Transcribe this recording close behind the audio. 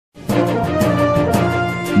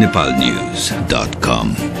nepalnews.com.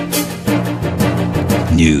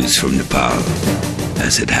 News from Nepal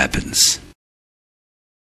as it happens.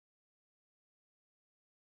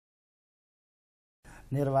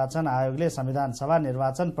 निर्वाचन आयोगले संविधान सभा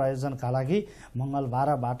निर्वाचन प्रयोजनका लागि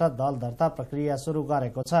मंगलबारबाट दल दर्ता प्रक्रिया सुरु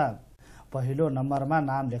गरेको छ। पहिलो नम्बरमा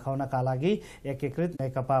नाम लेखाउनका लागि एकीकृत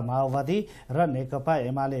नेकपा माओवादी र नेकपा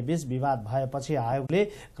एमाले बीच विवाद भएपछि आयोगले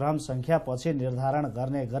क्रम संख्या पछि निर्धारण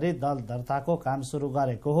गर्ने गरी दल दर्ताको काम सुरु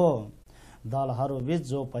गरेको हो। दलहरूबीच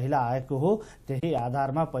जो पहिला आएको हो त्यही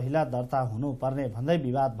आधारमा पहिला दर्ता हुनुपर्ने भन्दै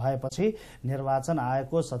विवाद भएपछि निर्वाचन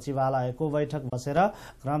आयोगको सचिवालयको बैठक बसेर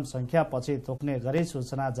क्रम संख्या पछि तोक्ने गरी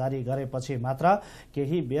सूचना जारी गरेपछि मात्र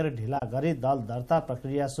केही बेर ढिला गरी दल दर्ता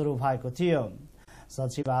प्रक्रिया सुरु भएको थियो।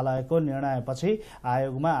 सचिवालयको निर्णयपछि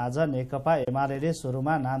आयोगमा आज नेकपा एमाले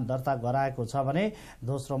सुरुमा नाम दर्ता गराएको छ भने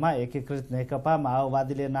दोस्रोमा एकीकृत नेकपा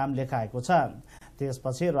माओवादीले नाम लेखाएको छ।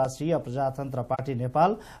 त्यसपछि राष्ट्रिय प्रजातन्त्र पार्टी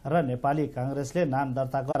नेपाल र नेपाली कांग्रेसले नाम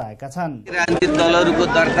दर्ता गराएका छन्। राजनीतिक दलहरूको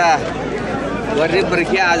दर्ता गर्ने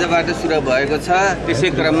प्रक्रिया आजबाट सुरु भएको छ। त्यसै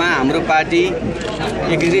क्रममा हाम्रो पार्टी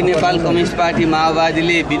एकीकृत नेपाल कम्युनिस्ट पार्टी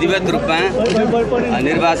माओवादीले विधिवत रूपमा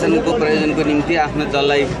निर्वाचनको प्रयोजनको निम्ति आफ्नो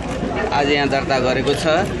दललाई आज यहाँ दर्ता गरेको छ।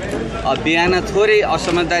 बिहान थोरै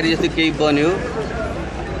असमझदारी जस्तो केही बन्यो।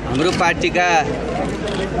 हाम्रो पार्टीका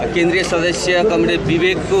केन्द्रीय सदस्य कमरेड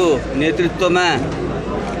विवेकको नेतृत्वमा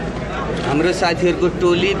हाम्रो साथीहरूको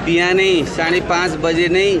टोली बिहानै 5:30 बजे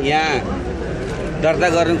नै यहाँ दर्ता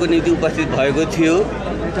गर्नको निम्ति उपस्थित भएको थियो,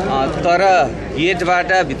 तर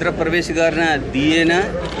गेटबाट भित्र प्रवेश गर्न दिएन।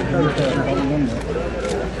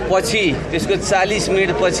 पछि त्यसको 40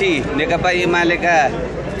 मिनट पछि नेकपा एमालेका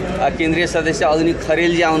केन्द्रीय सदस्य अग्नि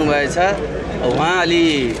खरेलजी आउनुभएछ। उहाँ अलि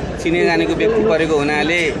चिने जानेको व्यक्ति परेको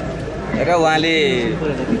हुनाले र उहाँले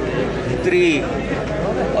भित्री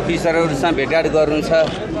अफिसरहरूसँग भेटघाट गर्नुहुन्छ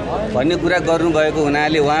भन्ने कुरा गर्नुभएको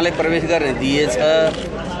हुनाले उहाँलाई प्रवेश गर्न दिएछ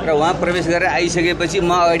र उहाँ प्रवेश गरेर आइसकेपछि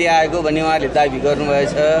म अगाडि आएको भन्ने उहाँले दाबी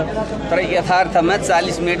गर्नुभएछ। तर यथार्थमा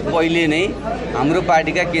 40 मिनट पहिले नै हाम्रो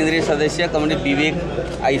पार्टीका केन्द्रीय सदस्य कमरेड विवेक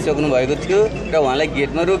आइसक्नु भएको थियो र उहाँलाई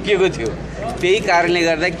गेटमा रोकिएको थियो। त्यही कारणले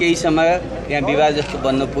गर्दा केही समय यहाँ विवाद जस्तो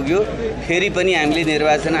बन्न पुग्यो। फेरि पनि हामीले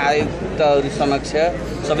निर्वाचन आयुक्तहरू समक्ष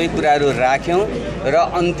सबै कुराहरू राख्यौँ र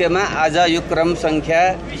अन्त्यमा आज यो क्रम संख्या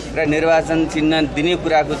र निर्वाचन चिन्ह दिने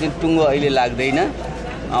कुराको चाहिँ टुङ्गो अहिले लाग्दैन।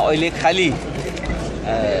 अहिले खालि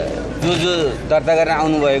जो दर्ता गर्न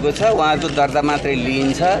आउनुभएको छ उहाँको दर्ता मात्रै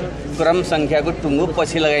लिइन्छ, क्रम संख्याको टुङ्गो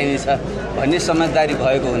पछि लगाइनेछ भन्ने समझदारी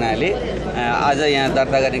भएको हुनाले आज यहाँ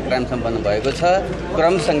दर्ता गर्ने क्रम सम्पन्न भएको छ।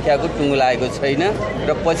 क्रम संख्याको टुङ्गो लागेको छैन र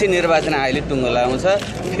पछि निर्वाचन आयोगले टुङ्गो लगाउँछ।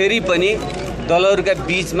 फेरि पनि दलहरूका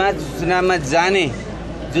बीचमा चुनावमा जाने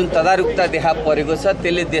जुन तदारुकता देखा परेको छ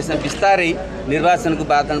त्यसले देशमा बिस्तारै निर्वाचनको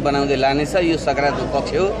वातावरण बनाउँदै लानेछ। यो सकारात्मक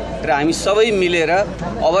पक्ष हो र हामी सबै मिलेर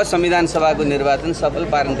अब संविधान सभाको निर्वाचन सफल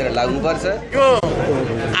पार्नतिर लाग्नुपर्छ। यो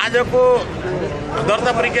आजको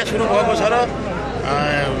दर्ता प्रक्रिया सुरु भएको छ र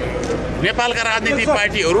नेपालका राजनीतिक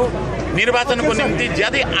पार्टीहरू निर्वाचनको निम्ति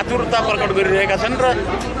ज्यादै आतुरता प्रकट गरिरहेका छन् र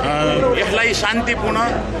यसलाई शान्तिपूर्ण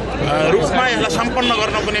रूपमा यसलाई सम्पन्न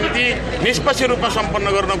गर्नको निम्ति, निष्पक्ष रूपमा सम्पन्न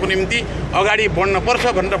गर्नको निम्ति अगाडि बढ्न पर्छ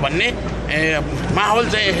भनेर भन्ने माहौल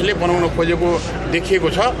चाहिँ यसले बनाउन खोजेको देखिएको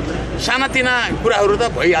छ। सानातिना कुराहरू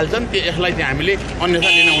त भइहाल्छन्, यसलाई चाहिँ हामीले अन्यथा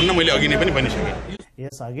लिन हुन्न, मैले अघि नै पनि भनिसकेँ।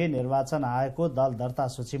 यसअघि निर्वाचन आयोगको दल दर्ता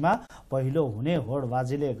सूचीमा पहिलो हुने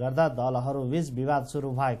होडबाजीले गर्दा दलहरूबीच विवाद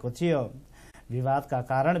सुरु भएको थियो। विवादका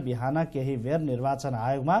कारण बिहान केही बेर निर्वाचन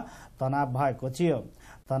आयोगमा तनाव भएको थियो।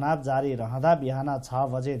 तनाव जारी रहँदा बिहान 6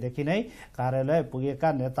 बजेदेखि नै कार्यालय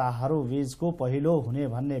पुगेका नेताहरू बीचको पहिलो हुने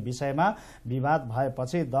भन्ने विषयमा विवाद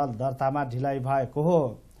भएपछि दल दर्तामा ढिलाइ भएको हो।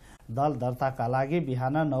 दल दर्ताका लागि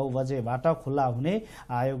बिहान 9 बजेबाट खुल्ला हुने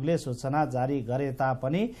आयोगले सूचना जारी गरे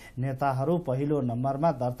तापनि नेताहरू पहिलो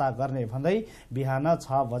नम्बरमा दर्ता गर्ने भन्दै बिहान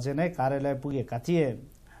 6 बजे नै कार्यालय पुगेका थिए।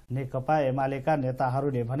 नेकपा एमालेका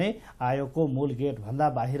नेताहरूले भने आयोगको मूल गेट भन्दा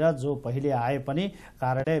बाहिर जो पहिले आए पनि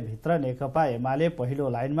कार्यालयभित्र नेकपा एमाले पहिलो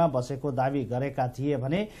लाइनमा बसेको दावी गरेका थिए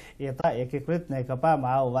भने यता एकीकृत नेकपा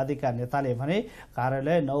माओवादीका नेताले भने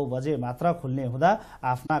कार्यालय 9 बजे मात्र खुल्ने हुँदा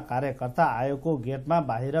आफ्ना कार्यकर्ता आयोगको गेटमा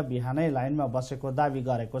बाहिर बिहानै लाइनमा बसेको दावी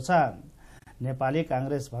गरेको छ। नेपाली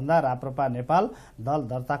कांग्रेस भन्दा राप्रपा नेपाल दल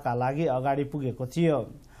दर्ताका लागि अगाडि पुगेको थियो।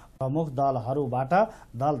 प्रमुख दलहरूबाट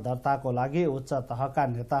दल दर्ताको लागि उच्च तहका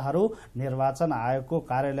नेताहरू निर्वाचन आयोगको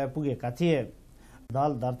कार्यालय पुगेका थिए।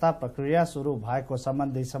 दल दर्ता प्रक्रिया सुरु भएको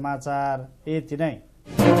सम्बन्धी समाचार यति नै।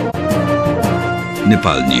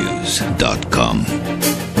 nepalnews.com.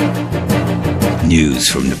 News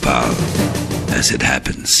from Nepal as it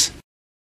happens.